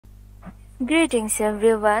Greetings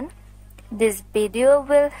everyone. This video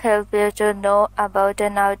will help you to know about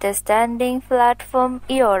an outstanding platform,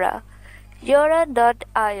 YURA.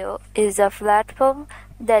 YURA.io is a platform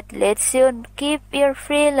that lets you keep your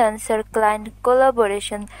freelancer client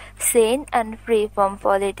collaboration sane and free from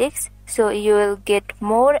politics, so you will get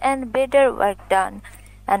more and better work done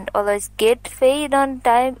and always get paid on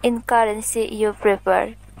time in currency you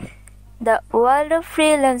prefer. The world of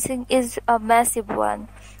freelancing is a massive one.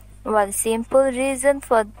 One simple reason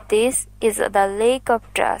for this is the lack of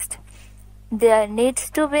trust. There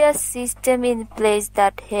needs to be a system in place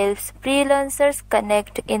that helps freelancers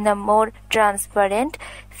connect in a more transparent,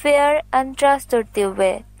 fair, and trustworthy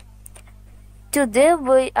way. Today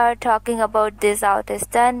we are talking about this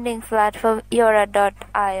outstanding platform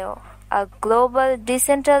YURA.io, a global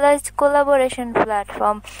decentralized collaboration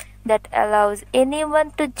platform that allows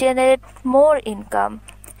anyone to generate more income.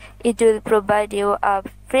 It will provide you a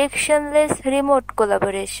frictionless remote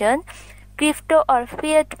collaboration, crypto or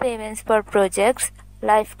fiat payments for projects,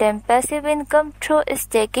 lifetime passive income through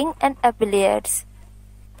staking and affiliates.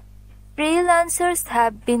 Freelancers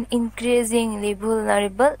have been increasingly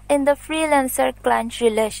vulnerable in the freelancer-client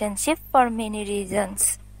relationship for many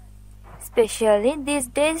reasons. Especially these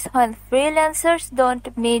days when freelancers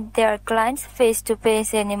don't meet their clients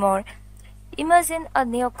face-to-face anymore. Imagine a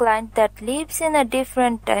new client that lives in a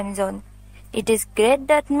different time zone. It is great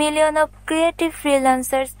that millions of creative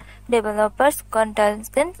freelancers, developers,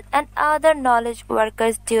 consultants, and other knowledge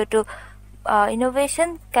workers due to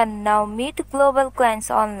innovation can now meet global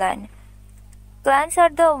clients online. Clients are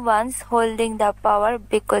the ones holding the power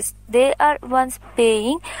because they are ones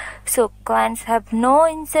paying, so clients have no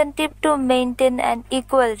incentive to maintain an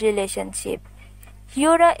equal relationship.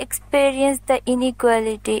 YURA experienced the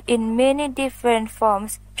inequality in many different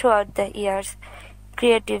forms throughout the years.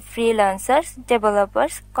 Creative freelancers,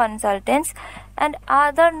 developers, consultants, and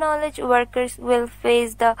other knowledge workers will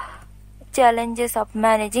face the challenges of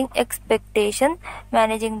managing expectations,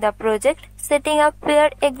 managing the project, setting up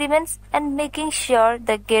fair agreements, and making sure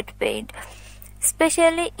they get paid.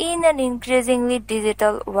 Especially in an increasingly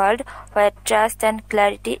digital world where trust and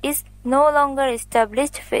clarity is no longer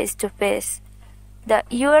established face-to-face. The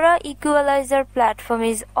YURA Equalizer platform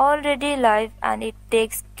is already live and it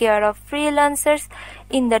takes care of freelancers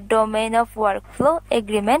in the domain of workflow,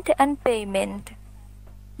 agreement, and payment.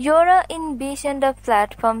 YURA envisioned a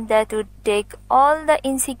platform that would take all the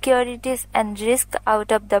insecurities and risk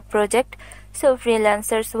out of the project so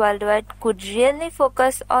freelancers worldwide could really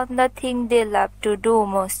focus on the thing they love to do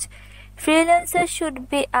most. Freelancers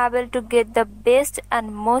should be able to get the best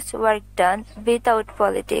and most work done without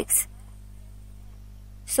politics.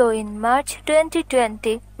 So in March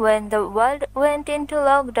 2020, when the world went into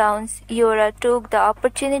lockdowns, YURA took the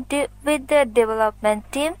opportunity with their development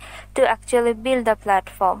team to actually build the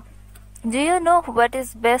platform. Do you know what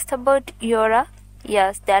is best about YURA?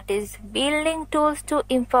 Yes, that is building tools to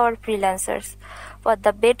empower freelancers. For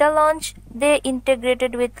the beta launch, they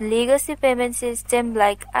integrated with legacy payment systems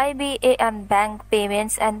like IBA and bank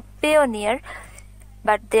payments and Payoneer,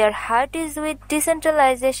 but their heart is with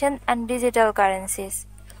decentralization and digital currencies.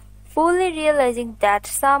 Fully realizing that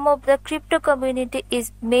some of the crypto community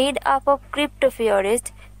is made up of crypto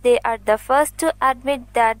theorists, they are the first to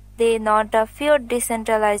admit that they are not a pure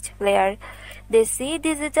decentralized player. They see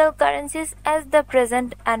digital currencies as the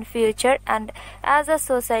present and future, and as a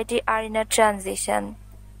society are in a transition.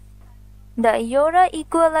 The YURA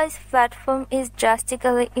Equalize platform is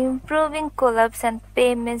drastically improving collabs and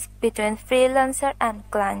payments between freelancers and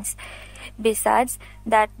clients. Besides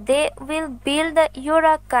that, they will build the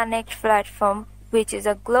YURA Connect platform, which is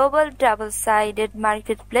a global double-sided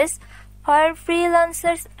marketplace where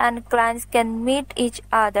freelancers and clients can meet each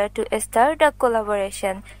other to start a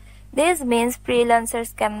collaboration. This means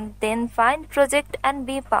freelancers can then find projects and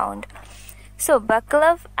be found. So buckle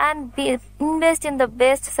up and invest in the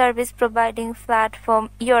best service providing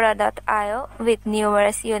platform YURA.io with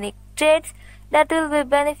numerous unique trades that will be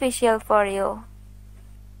beneficial for you.